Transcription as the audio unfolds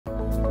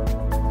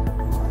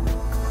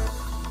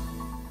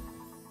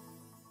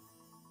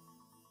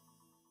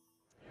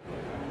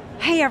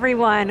Hey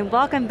everyone,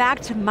 welcome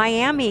back to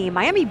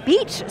Miami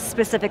Beach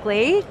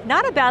specifically.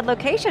 Not a bad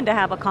location to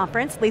have a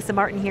conference. Lisa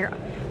Martin here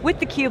with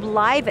theCUBE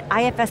live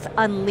at IFS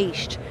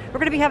Unleashed. We're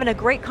going to be having a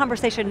great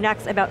conversation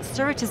next about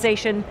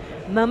servitization,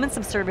 moments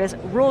of service.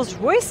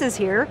 Rolls-Royce is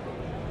here,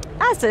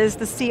 as is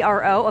the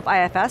CRO of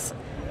IFS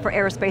for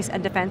Aerospace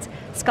and Defense,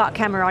 Scott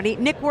Camarotti.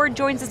 Nick Ward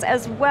joins us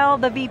as well,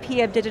 the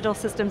VP of Digital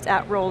Systems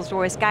at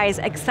Rolls-Royce. Guys,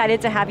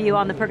 excited to have you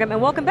on the program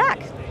and welcome back.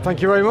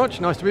 Thank you very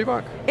much, nice to be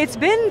back. It's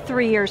been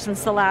 3 years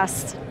since the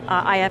last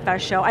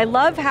IFS show. I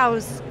love how,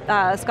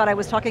 Scott, I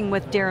was talking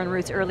with Darren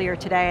Roos earlier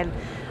today and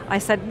I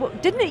said, well,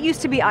 didn't it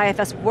used to be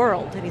IFS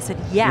World? And he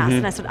said, yes.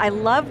 And I said, I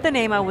love the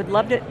name, I would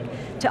love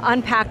to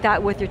unpack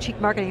that with your Chief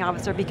Marketing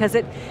Officer because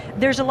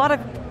there's a lot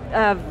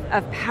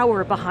of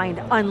power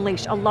behind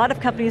Unleashed. A lot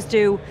of companies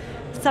do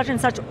such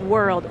and such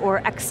world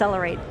or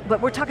accelerate,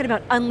 but we're talking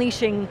about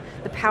unleashing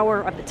the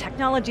power of the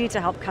technology to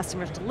help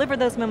customers deliver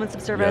those moments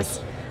of service.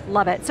 Yes.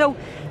 Love it. So,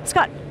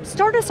 Scott,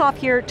 start us off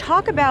here,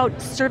 talk about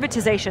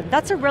servitization.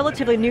 That's a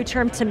relatively new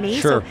term to me,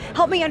 sure. So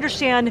help me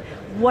understand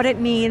what it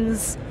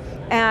means,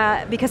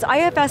 because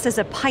IFS is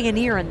a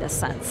pioneer in this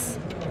sense.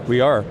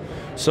 We are.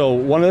 So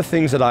one of the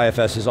things that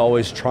IFS is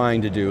always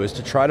trying to do is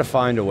to try to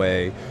find a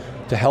way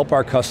to help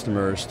our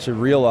customers to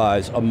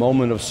realize a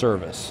moment of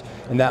service.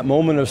 And that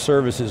moment of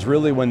service is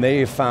really when they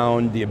have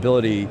found the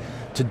ability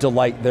to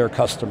delight their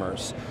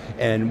customers.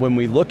 And when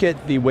we look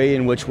at the way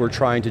in which we're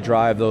trying to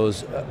drive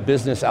those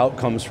business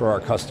outcomes for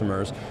our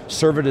customers,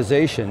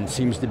 servitization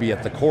seems to be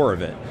at the core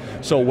of it.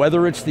 So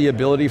whether it's the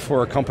ability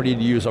for a company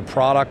to use a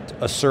product,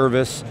 a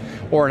service,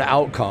 or an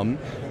outcome,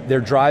 they're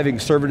driving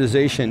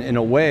servitization in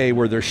a way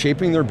where they're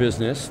shaping their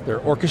business, they're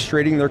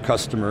orchestrating their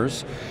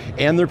customers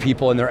and their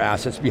people and their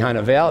assets behind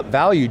a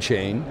value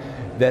chain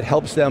that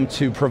helps them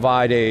to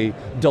provide a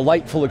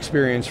delightful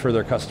experience for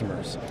their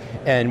customers.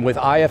 And with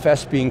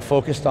IFS being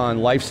focused on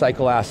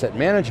lifecycle asset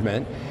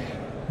management,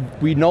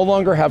 we no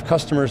longer have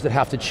customers that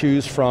have to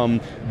choose from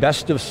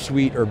best of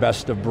suite or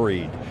best of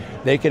breed.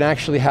 They can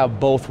actually have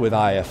both with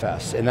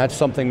IFS, and that's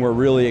something we're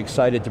really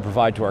excited to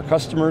provide to our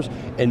customers,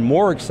 and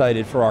more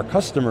excited for our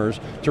customers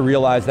to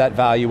realize that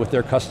value with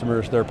their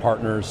customers, their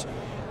partners,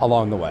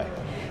 along the way.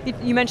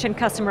 You mentioned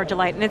customer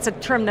delight, and it's a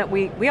term that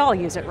we all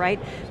use it, right?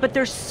 But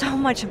there's so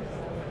much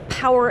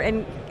power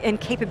and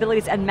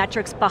capabilities and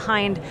metrics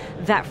behind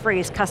that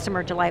phrase,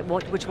 customer delight,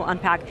 which we'll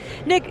unpack.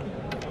 Nick,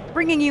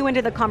 bringing you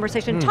into the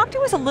conversation, talk to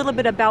us a little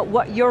bit about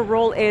what your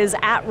role is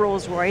at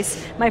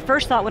Rolls-Royce. My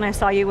first thought when I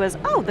saw you was,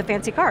 oh, the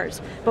fancy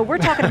cars. But we're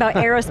talking about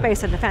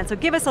aerospace and defense, so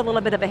give us a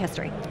little bit of a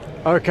history.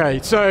 Okay,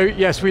 so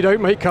yes, we don't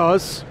make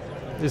cars,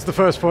 is the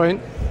first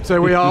point.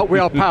 So we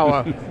are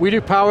power. We do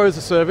power as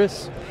a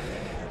service.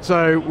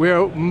 So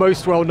we're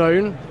most well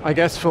known, I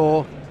guess,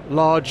 for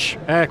large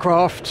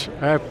aircraft,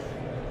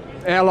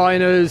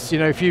 airliners. You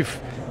know, if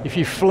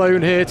you've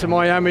flown here to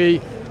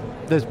Miami,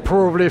 there's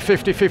probably a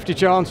 50-50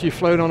 chance you've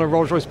flown on a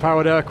Rolls-Royce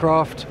powered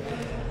aircraft.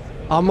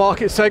 Our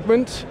market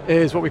segment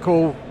is what we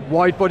call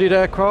wide-bodied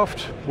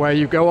aircraft, where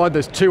you go on,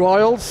 there's two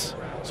aisles,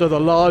 so the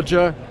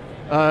larger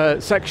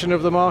section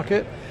of the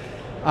market.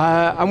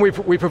 And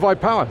we provide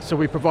power, so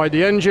we provide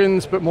the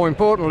engines, but more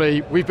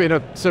importantly, we've been a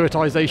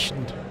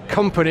servitization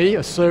company,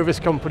 a service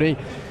company,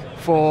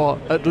 for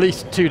at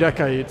least 2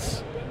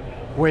 decades.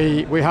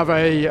 We have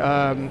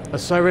a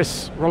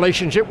service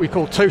relationship we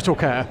call Total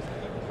Care,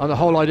 and the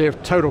whole idea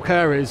of Total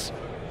Care is,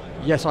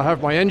 yes, I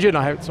have my engine,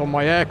 it's on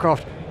my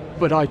aircraft,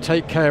 but I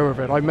take care of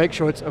it. I make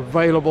sure it's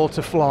available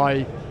to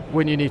fly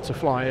when you need to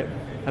fly it.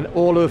 And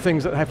all of the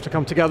things that have to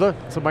come together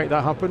to make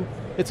that happen,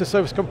 it's a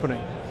service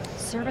company.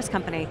 Service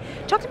company.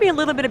 Talk to me a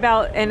little bit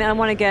about, and I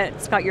want to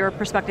get, Scott, your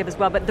perspective as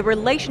well, but the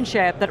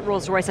relationship that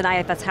Rolls-Royce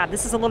and IFS have,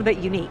 this is a little bit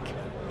unique.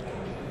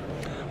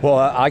 Well,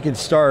 I can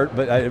start,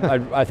 but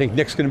I think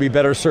Nick's going to be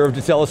better served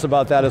to tell us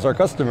about that as our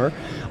customer.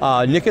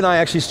 Nick and I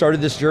actually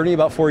started this journey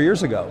about 4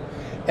 years ago.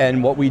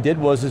 And what we did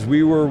was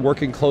we were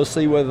working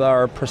closely with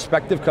our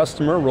prospective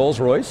customer,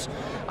 Rolls-Royce,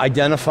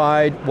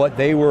 identified what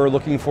they were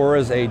looking for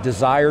as a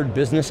desired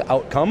business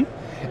outcome,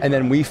 and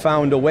then we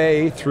found a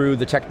way through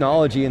the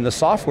technology and the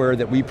software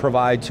that we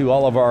provide to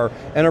all of our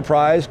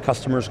enterprise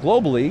customers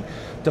globally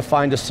to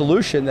find a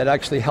solution that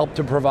actually helped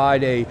to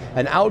provide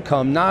an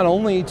outcome not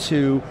only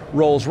to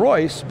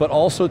Rolls-Royce, but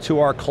also to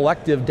our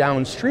collective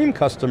downstream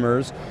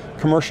customers,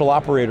 commercial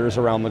operators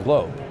around the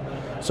globe.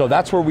 So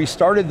that's where we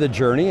started the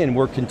journey, and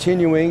we're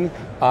continuing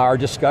our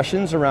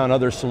discussions around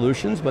other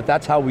solutions, but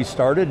that's how we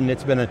started, and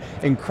it's been an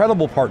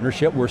incredible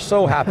partnership. We're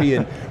so happy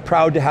and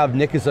proud to have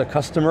Nick as a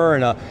customer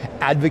and an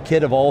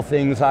advocate of all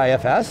things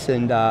IFS,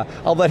 and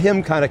I'll let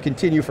him kind of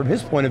continue from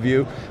his point of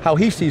view, how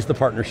he sees the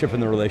partnership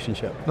and the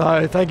relationship.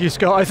 No, thank you,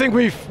 Scott. I think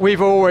we've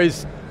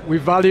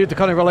valued the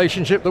kind of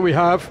relationship that we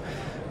have,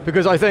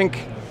 because I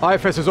think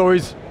IFS has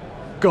always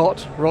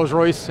got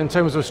Rolls-Royce in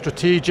terms of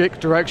strategic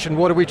direction.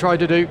 What do we try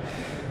to do?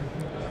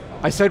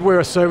 I said we're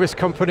a service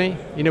company.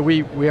 You know, we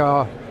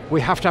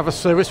have to have a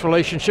service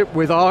relationship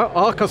with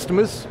our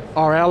customers,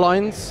 our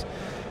airlines.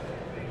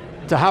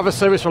 To have a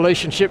service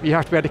relationship, you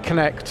have to be able to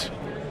connect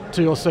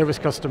to your service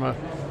customer.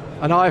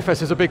 And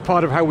IFS is a big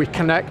part of how we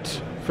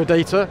connect for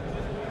data.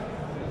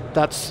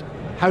 That's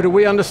how do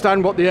we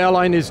understand what the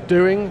airline is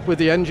doing with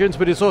the engines,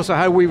 but it's also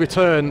how we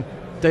return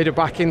data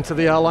back into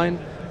the airline.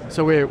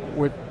 So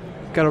we've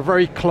got a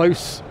very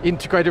close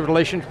integrated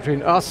relationship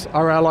between us,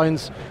 our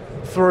airlines,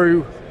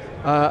 through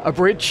a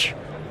bridge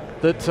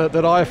that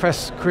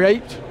IFS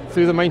create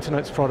through the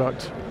maintenance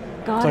product.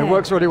 Got so it. It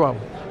works really well.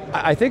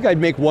 I think I'd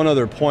make one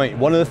other point.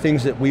 One of the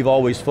things that we've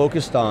always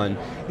focused on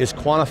is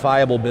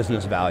quantifiable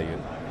business value.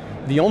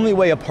 The only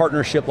way a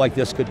partnership like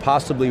this could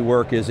possibly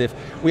work is if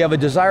we have a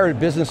desired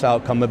business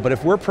outcome, but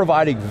if we're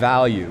providing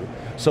value,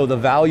 so the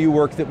value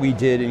work that we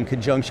did in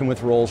conjunction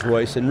with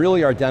Rolls-Royce and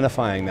really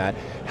identifying that,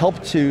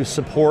 helped to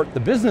support the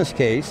business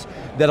case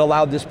that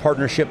allowed this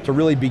partnership to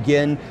really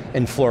begin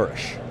and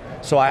flourish.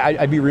 So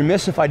I'd be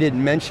remiss if I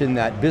didn't mention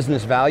that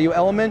business value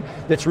element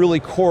that's really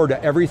core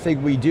to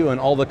everything we do and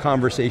all the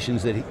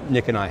conversations that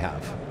Nick and I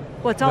have.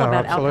 Well, it's all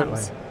about absolutely.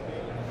 outcomes.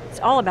 It's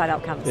all about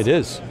outcomes. It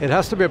is. It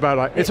has to be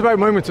about, it's about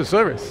moments of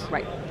service.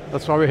 Right.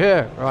 That's why we're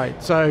here,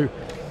 right? So,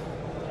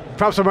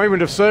 perhaps a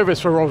moment of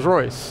service for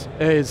Rolls-Royce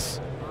is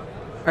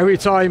every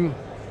time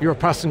you're a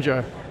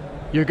passenger,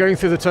 you're going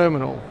through the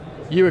terminal,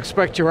 you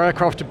expect your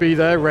aircraft to be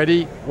there,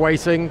 ready,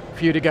 waiting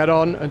for you to get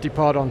on and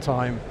depart on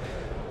time.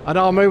 And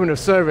our moment of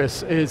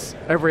service is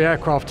every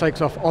aircraft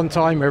takes off on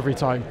time every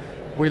time.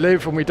 We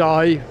live and we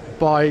die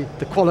by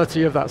the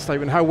quality of that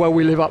statement, how well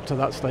we live up to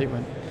that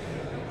statement.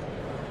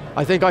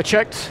 I think I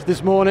checked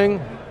this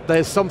morning,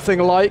 there's something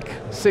like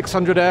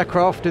 600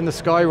 aircraft in the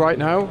sky right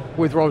now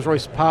with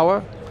Rolls-Royce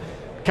power,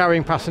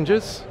 carrying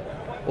passengers.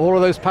 All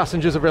of those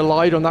passengers have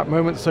relied on that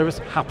moment of service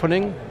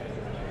happening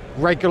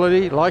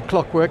regularly, like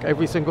clockwork,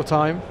 every single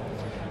time.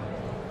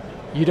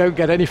 You don't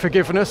get any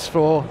forgiveness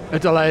for a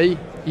delay,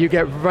 you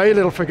get very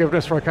little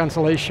forgiveness for a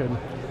cancellation.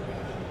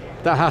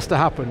 That has to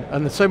happen,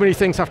 and so many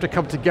things have to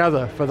come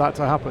together for that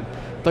to happen.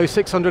 Those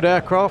 600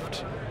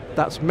 aircraft,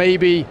 that's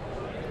maybe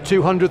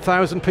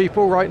 200,000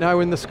 people right now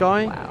in the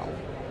sky. Wow.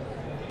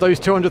 Those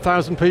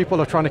 200,000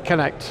 people are trying to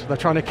connect. They're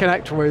trying to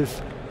connect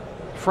with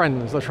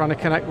friends, they're trying to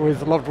connect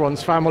with loved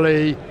ones,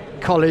 family,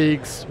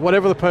 colleagues,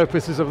 whatever the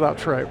purpose is of that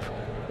trip.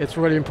 It's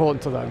really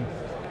important to them.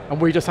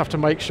 And we just have to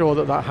make sure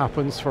that that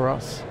happens for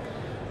us.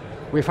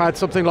 We've had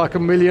something like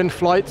 1 million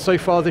flights so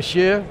far this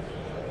year,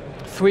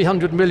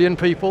 300 million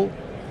people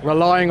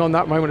relying on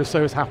that moment of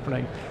service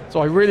happening. So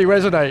I really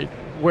resonate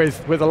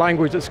with the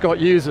language that Scott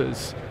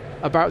uses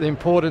about the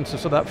importance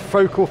of sort of that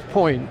focal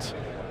point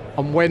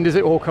on when does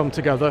it all come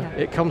together.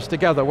 Yeah. It comes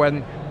together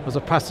when, as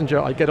a passenger,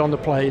 I get on the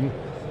plane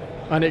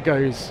and it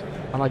goes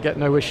and I get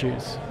no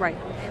issues. Right.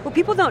 Well,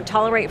 people don't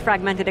tolerate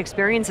fragmented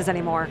experiences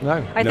anymore.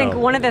 No. I think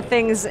one of the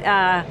things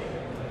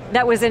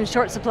that was in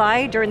short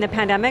supply during the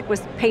pandemic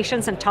was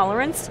patience and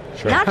tolerance.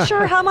 Sure. Not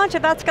sure how much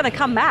of that's going to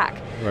come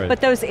back. Right.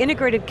 But those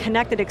integrated,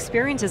 connected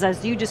experiences,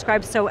 as you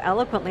described so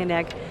eloquently,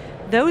 Nick,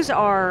 those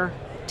are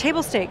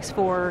table stakes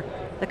for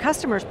the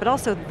customers, but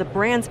also the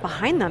brands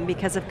behind them,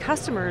 because if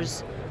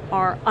customers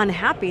are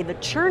unhappy, the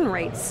churn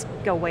rates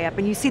go way up,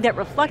 and you see that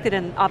reflected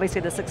in,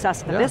 obviously, the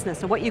success of the business.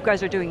 So what you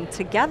guys are doing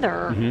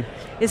together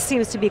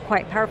seems to be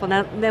quite powerful.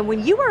 Now, then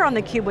when you were on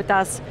theCUBE with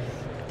us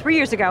 3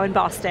 years ago in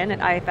Boston at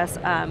IFS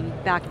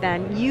back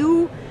then,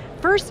 you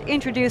first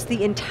introduced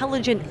the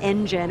intelligent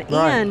engine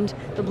and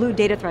the blue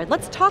data thread.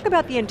 Let's talk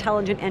about the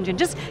intelligent engine.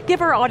 Just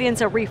give our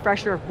audience a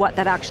refresher of what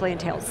that actually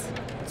entails.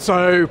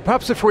 So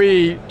perhaps if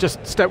we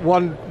just step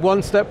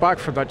one step back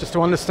from that, just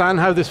to understand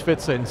how this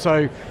fits in.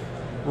 So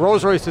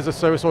Rolls-Royce is a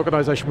service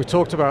organization, we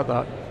talked about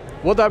that.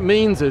 What that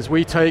means is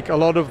we take a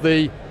lot of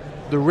the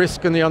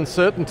risk and the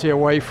uncertainty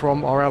away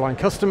from our airline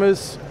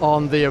customers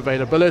on the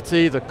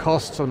availability, the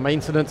costs and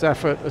maintenance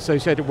effort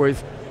associated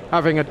with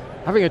having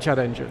a jet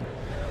engine.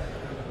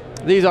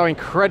 These are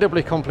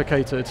incredibly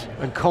complicated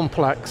and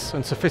complex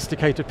and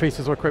sophisticated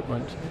pieces of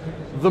equipment.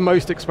 The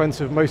most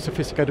expensive, most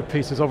sophisticated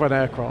pieces of an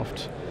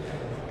aircraft.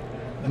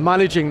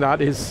 Managing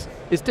that is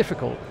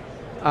difficult.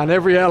 And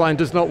every airline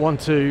does not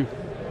want to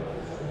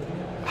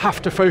have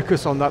to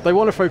focus on that. They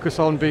want to focus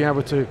on being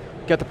able to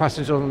get the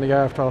passengers on the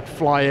aircraft,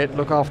 fly it,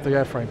 look after the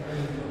airframe.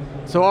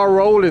 So our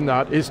role in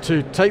that is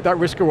to take that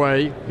risk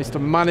away, is to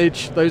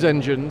manage those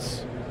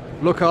engines,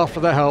 look after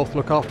their health,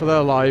 look after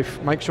their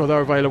life, make sure they're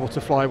available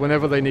to fly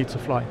whenever they need to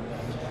fly.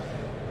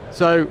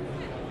 So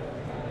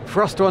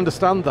for us to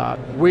understand that,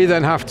 we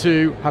then have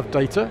to have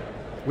data.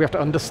 We have to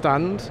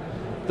understand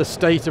the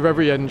state of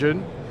every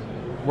engine,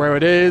 where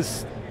it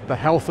is, the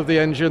health of the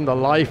engine, the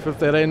life of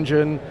that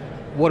engine,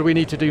 what do we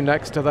need to do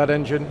next to that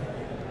engine?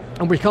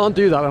 And we can't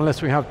do that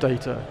unless we have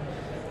data.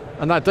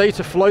 And that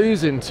data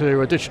flows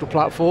into a digital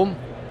platform,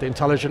 the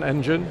intelligent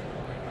engine,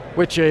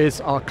 which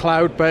is our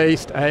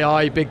cloud-based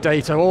AI, big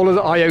data, all of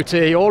the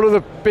IoT, all of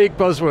the big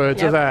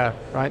buzzwords are there,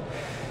 right?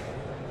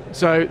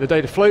 So the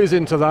data flows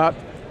into that.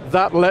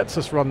 That lets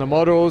us run the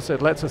models.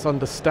 It lets us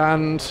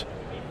understand.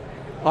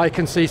 I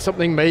can see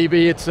something,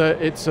 maybe it's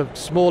a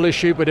small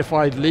issue, but if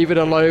I leave it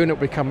alone, it'll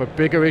become a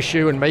bigger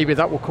issue, and maybe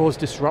that will cause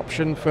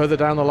disruption further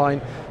down the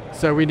line.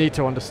 So we need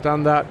to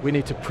understand that. We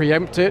need to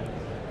preempt it.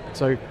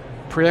 So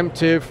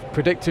preemptive,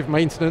 predictive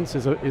maintenance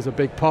is a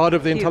big part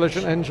of the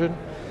intelligent engine.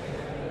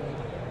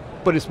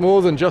 But it's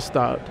more than just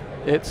that.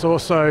 It's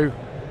also,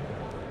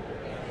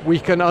 we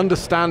can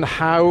understand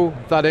how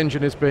that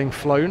engine is being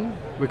flown.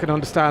 We can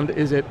understand,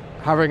 is it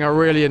having a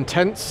really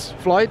intense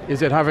flight?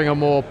 Is it having a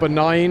more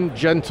benign,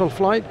 gentle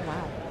flight?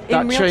 Wow.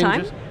 That In real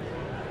changes time?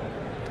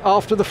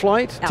 After the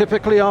flight,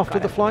 typically after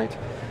the flight.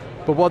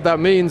 But what that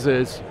means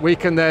is, we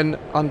can then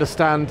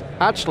understand,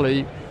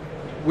 actually,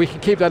 we can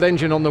keep that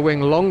engine on the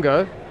wing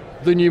longer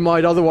than you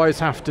might otherwise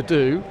have to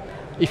do.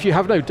 If you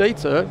have no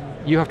data,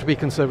 you have to be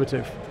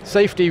conservative.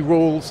 Safety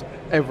rules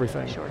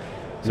everything. Sure.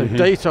 So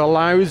data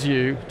allows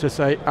you to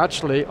say,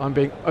 actually, I'm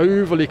being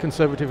overly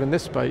conservative in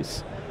this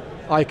space.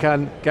 I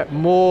can get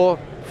more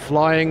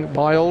flying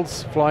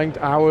miles, flying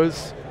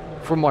hours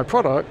from my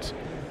product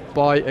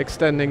by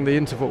extending the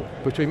interval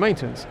between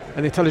maintenance.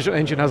 And the intelligent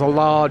engine has a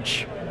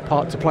large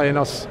part to play in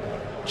us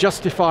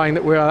justifying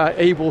that we are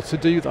able to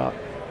do that.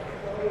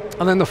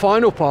 And then the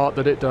final part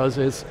that it does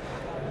is,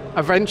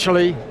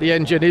 eventually the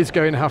engine is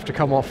going to have to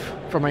come off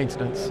for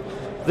maintenance.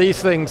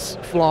 These things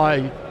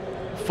fly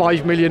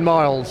 5 million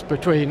miles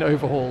between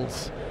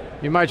overhauls.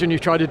 You imagine you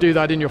try to do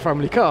that in your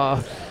family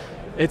car,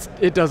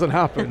 it doesn't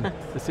happen.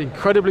 This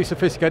incredibly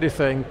sophisticated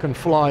thing can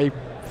fly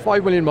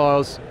 5 million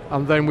miles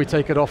and then we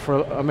take it off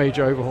for a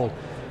major overhaul.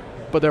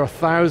 But there are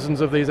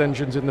thousands of these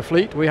engines in the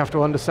fleet. We have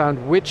to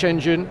understand which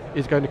engine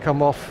is going to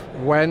come off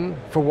when,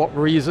 for what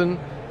reason,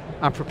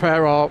 and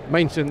prepare our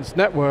maintenance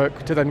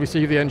network to then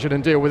receive the engine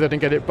and deal with it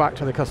and get it back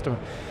to the customer.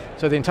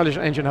 So the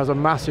intelligent engine has a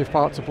massive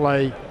part to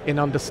play in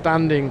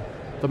understanding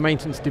the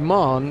maintenance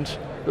demand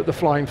that the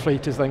flying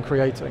fleet is then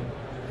creating.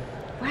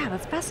 Wow,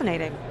 that's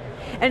fascinating.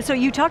 And so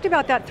you talked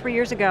about that 3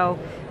 years ago.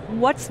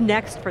 What's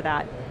next for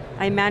that?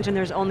 I imagine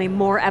there's only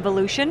more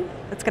evolution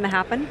that's going to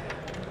happen.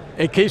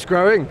 It keeps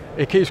growing,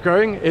 it keeps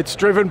growing. It's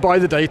driven by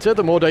the data.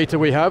 The more data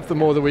we have, the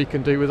more that we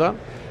can do with that.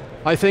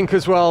 I think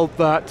as well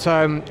that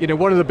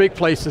one of the big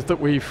places that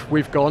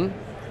we've gone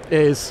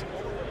is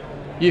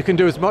you can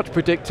do as much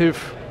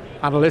predictive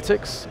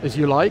analytics as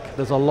you like.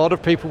 There's a lot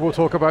of people will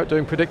talk about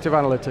doing predictive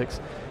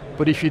analytics,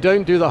 but if you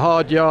don't do the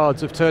hard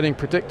yards of turning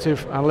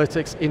predictive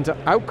analytics into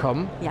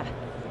outcome,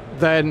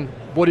 then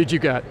what did you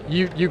get?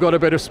 You got a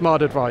bit of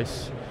smart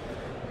advice.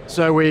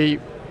 So we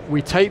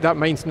take that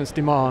maintenance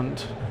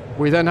demand,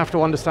 we then have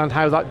to understand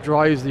how that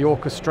drives the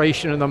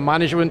orchestration and the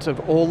management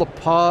of all the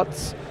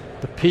parts,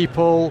 the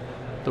people,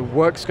 the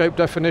work scope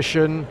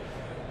definition,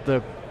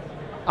 the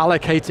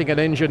allocating an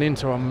engine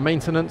into a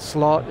maintenance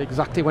slot,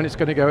 exactly when it's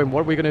going to go and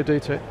what are we going to do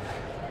to it.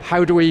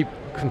 How do we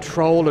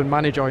control and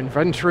manage our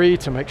inventory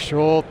to make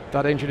sure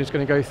that engine is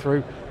going to go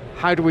through?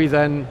 How do we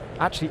then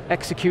actually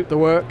execute the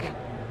work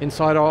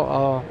inside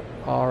our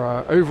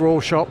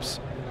overall shops?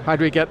 How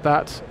do we get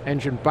that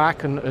engine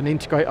back and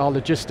integrate our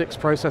logistics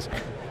process?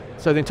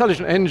 So the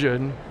intelligent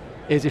engine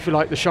is, if you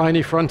like, the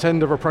shiny front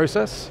end of a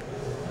process.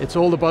 It's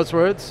all the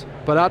buzzwords,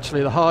 but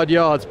actually the hard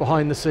yards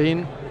behind the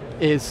scene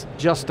is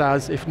just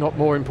as, if not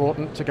more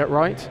important, to get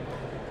right.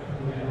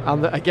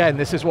 And again,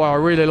 this is why I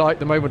really like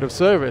the moment of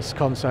service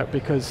concept,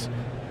 because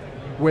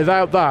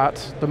without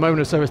that, the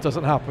moment of service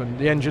doesn't happen.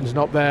 The engine's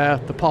not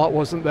there, the part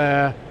wasn't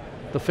there,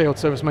 the field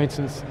service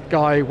maintenance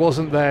guy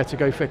wasn't there to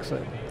go fix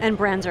it. And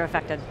brands are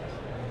affected.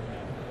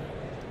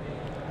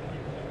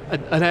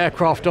 An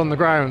aircraft on the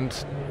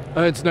ground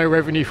earns no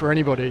revenue for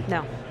anybody.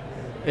 No.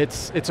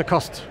 It's a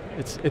cost.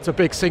 It's a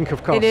big sink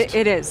of cost.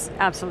 It is,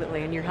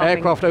 absolutely, and you're helping.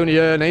 Aircraft only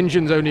earn,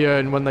 engines only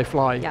earn when they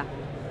fly. Yeah,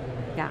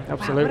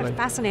 absolutely. Wow, what a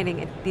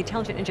fascinating, the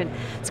intelligent engine.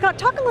 Scott,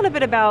 talk a little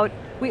bit about,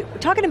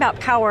 talking about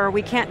power,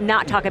 we can't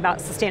not talk about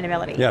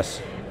sustainability.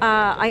 Yes.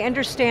 I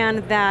understand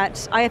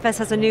that IFS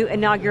has a new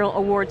inaugural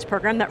awards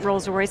program that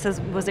Rolls-Royce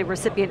was a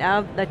recipient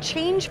of, the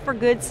Change for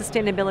Good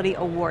Sustainability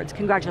Awards.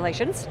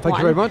 Congratulations. Thank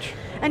you very much.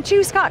 And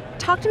two, Scott,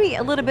 talk to me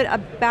a little bit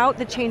about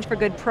the Change for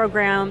Good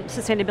program,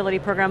 sustainability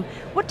program.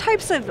 What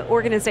types of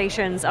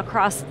organizations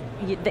across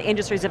the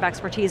industries of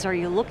expertise are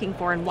you looking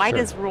for, and why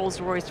does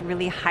Rolls-Royce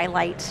really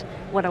highlight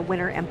what a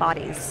winner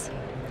embodies?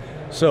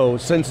 So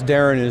since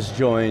Darren has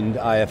joined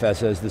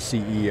IFS as the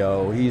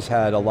CEO, he's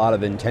had a lot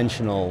of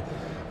intentional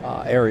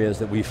areas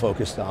that we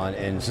focused on,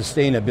 and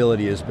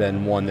sustainability has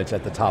been one that's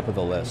at the top of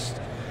the list.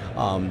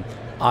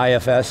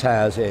 IFS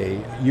has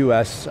a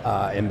US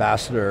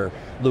ambassador,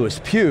 Louis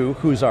Pugh,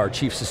 who's our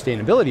Chief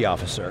Sustainability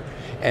Officer,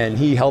 and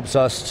he helps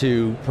us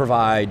to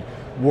provide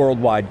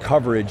worldwide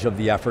coverage of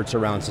the efforts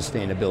around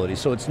sustainability.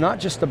 So it's not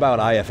just about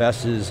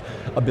IFS's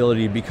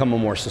ability to become a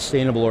more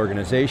sustainable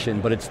organization,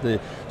 but it's the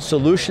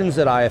solutions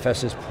that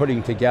IFS is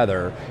putting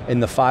together in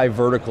the 5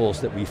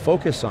 verticals that we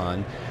focus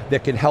on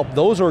that can help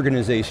those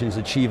organizations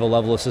achieve a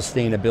level of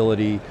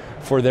sustainability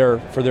for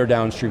their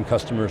downstream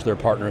customers, their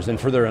partners, and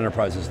for their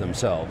enterprises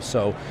themselves.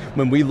 So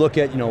when we look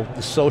at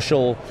the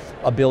social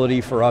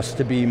ability for us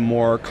to be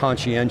more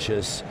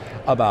conscientious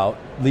about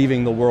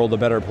leaving the world a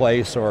better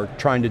place, or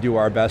trying to do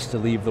our best to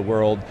leave the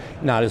world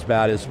not as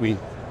bad as we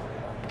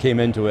came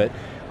into it,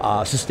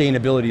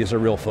 sustainability is a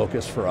real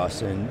focus for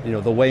us, and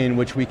the way in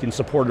which we can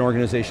support an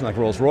organization like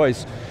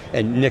Rolls-Royce,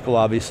 and Nick will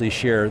obviously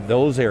share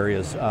those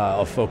areas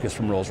of focus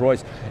from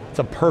Rolls-Royce. It's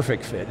a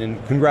perfect fit,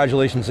 and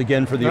congratulations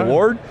again for the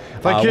award.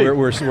 Thank you.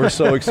 We're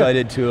so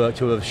excited to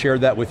have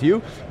shared that with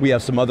you. We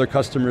have some other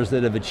customers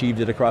that have achieved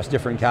it across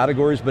different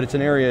categories, but it's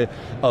an area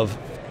of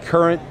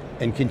current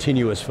and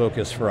continuous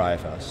focus for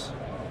IFS.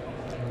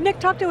 Nick,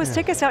 talk to us,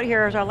 take us out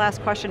here as our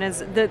last question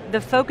is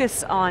the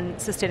focus on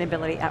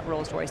sustainability at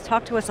Rolls-Royce.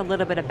 Talk to us a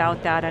little bit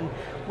about that and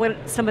what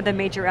some of the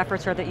major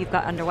efforts are that you've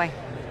got underway.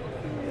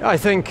 I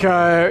think,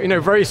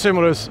 very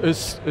similar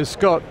as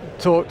Scott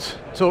talked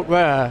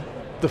there,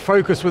 the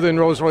focus within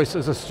Rolls-Royce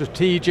as a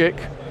strategic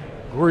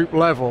group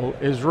level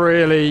is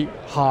really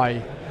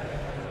high.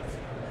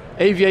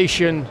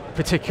 Aviation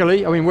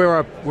particularly, we're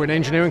an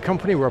engineering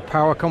company, we're a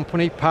power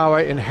company.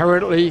 Power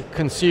inherently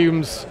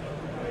consumes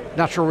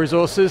natural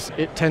resources.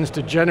 It tends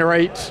to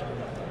generate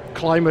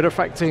climate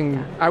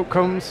affecting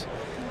outcomes.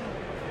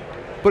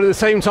 But at the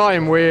same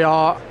time, we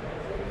are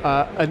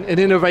an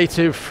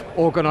innovative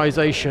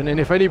organization, and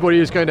if anybody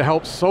is going to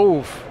help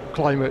solve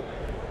climate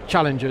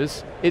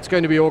challenges, it's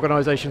going to be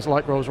organizations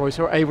like Rolls-Royce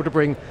who are able to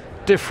bring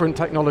different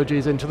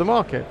technologies into the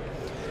market.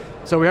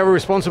 So we have a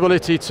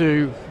responsibility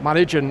to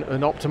manage and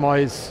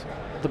optimize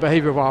the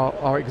behavior of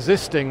our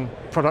existing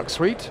product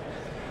suite,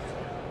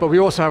 but we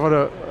also have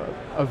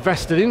a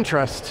vested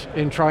interest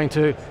in trying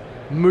to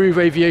move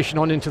aviation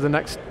on into the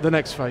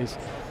next phase.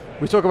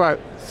 We talk about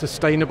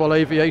sustainable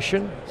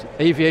aviation.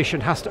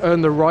 Aviation has to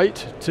earn the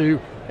right to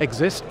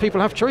exist.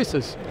 People have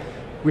choices.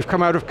 We've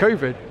come out of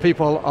COVID.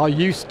 People are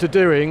used to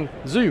doing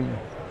Zoom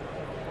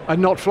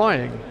and not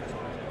flying.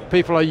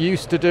 People are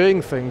used to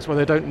doing things where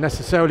they don't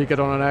necessarily get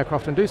on an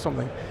aircraft and do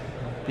something.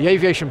 The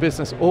aviation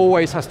business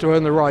always has to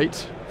earn the right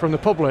from the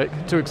public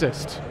to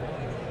exist.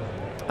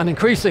 And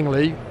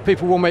increasingly,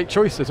 people will make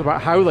choices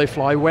about how they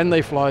fly, when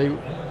they fly,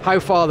 how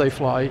far they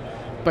fly,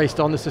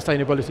 based on the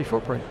sustainability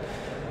footprint.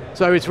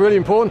 So it's really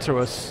important to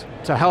us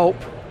to help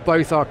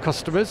both our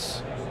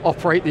customers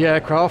operate the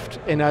aircraft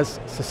in as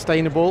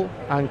sustainable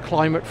and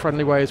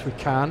climate-friendly way as we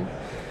can.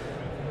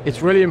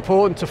 It's really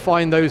important to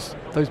find those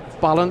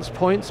balance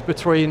points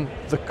between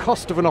the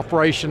cost of an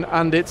operation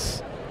and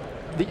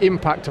the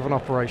impact of an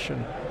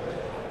operation.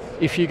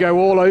 If you go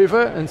all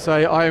over and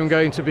say, I am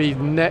going to be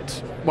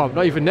net, well,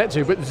 not even net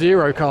zero, but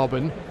zero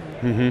carbon,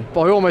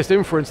 by almost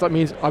inference, that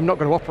means I'm not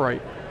going to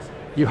operate.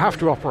 You have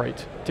to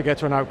operate to get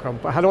to an outcome.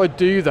 But how do I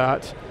do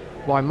that?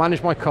 Well, I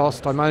manage my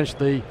cost, I manage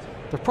the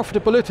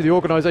profitability of the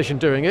organization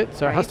doing it,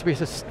 so it has to be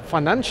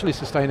financially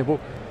sustainable,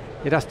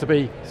 it has to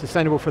be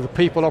sustainable for the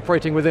people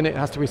operating within it, it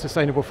has to be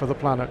sustainable for the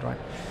planet, right?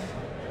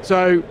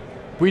 So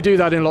we do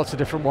that in lots of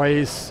different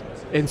ways,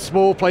 in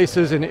small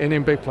places and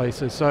in big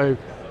places. So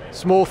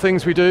small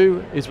things we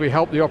do is we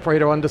help the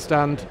operator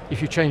understand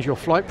if you change your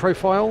flight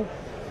profile,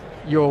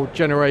 you'll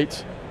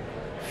generate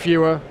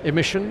fewer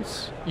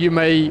emissions. You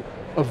may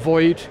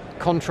avoid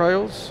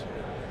contrails.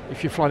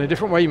 If you fly in a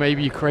different way,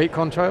 maybe you create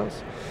contrails.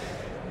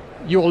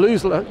 You will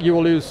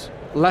lose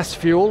less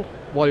fuel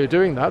while you're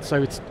doing that,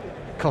 so it's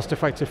cost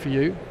effective for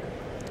you.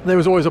 There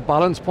was always a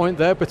balance point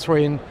there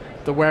between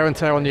the wear and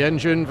tear on the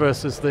engine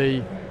versus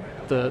the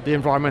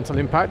environmental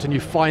impact, and you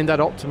find that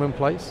optimum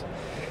place.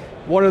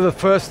 One of the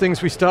first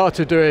things we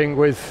started doing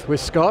with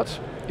Scott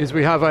is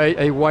we have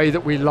a way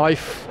that we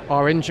life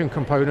our engine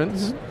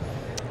components.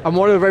 And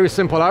one of the very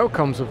simple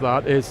outcomes of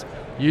that is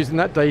using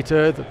that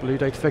data, the blue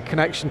data, the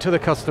connection to the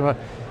customer.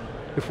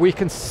 If we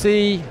can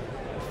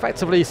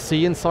effectively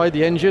see inside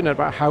the engine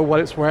about how well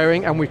it's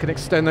wearing, and we can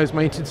extend those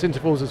maintenance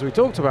intervals as we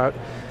talked about,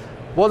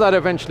 what that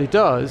eventually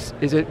does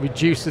is it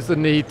reduces the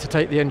need to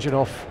take the engine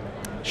off,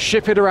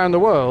 ship it around the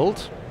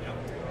world,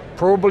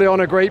 probably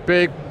on a great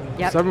big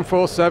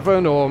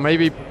 747, or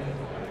maybe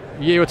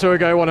a year or two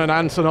ago on an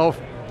Antonov,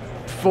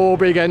 4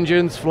 big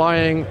engines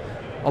flying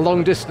a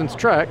long distance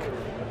trek,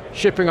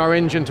 shipping our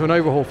engine to an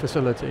overhaul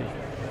facility.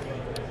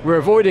 We're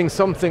avoiding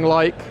something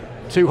like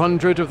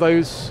 200 of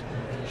those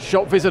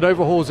shop visit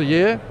overhauls a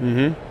year.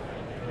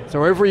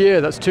 So every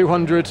year that's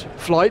 200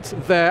 flights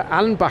there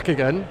and back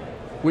again,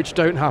 which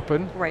don't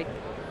happen. Right.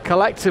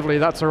 Collectively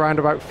that's around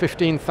about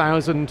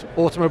 15,000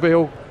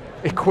 automobile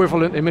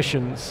equivalent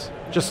emissions.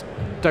 Just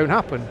don't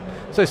happen.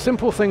 So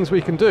simple things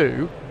we can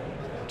do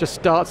just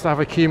starts to have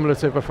a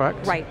cumulative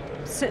effect. Right.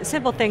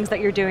 Simple things that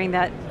you're doing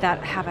that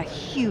have a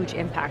huge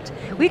impact.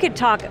 We could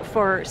talk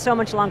for so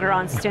much longer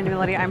on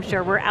sustainability. I'm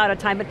sure we're out of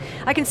time, but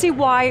I can see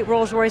why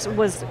Rolls-Royce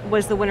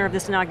was the winner of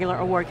this inaugural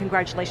award.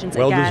 Congratulations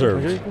again. Well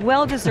deserved.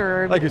 Well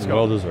deserved. Thank you, Scott.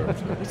 Well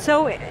deserved.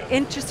 So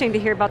interesting to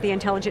hear about the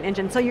intelligent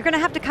engine. So you're going to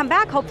have to come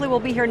back. Hopefully we'll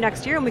be here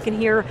next year and we can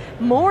hear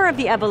more of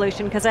the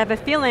evolution, because I have a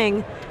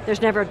feeling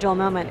there's never a dull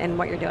moment in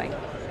what you're doing.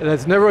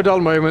 There's never a dull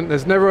moment,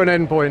 there's never an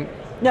end point.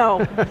 No.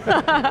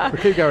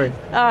 We'll keep going.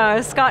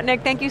 Scott,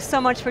 Nick, thank you so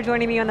much for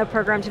joining me on the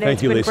program today.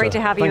 Thank you, It's been Lisa. great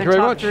to have you Thank and you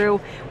very talk much. through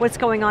what's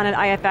going on at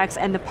IFX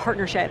and the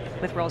partnership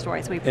with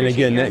Rolls-Royce. We appreciate And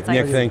again, your Nick,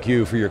 insights. thank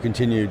you for your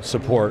continued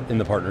support in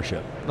the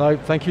partnership. No,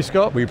 thank you,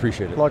 Scott. We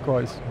appreciate it.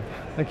 Likewise.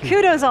 Thank you.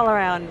 Kudos all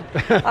around.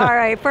 All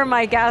right, for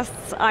my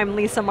guests, I'm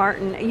Lisa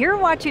Martin. You're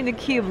watching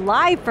theCUBE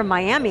live from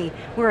Miami.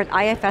 We're at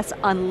IFS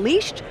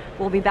Unleashed.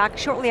 We'll be back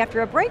shortly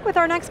after a break with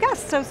our next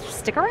guest, so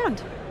stick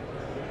around.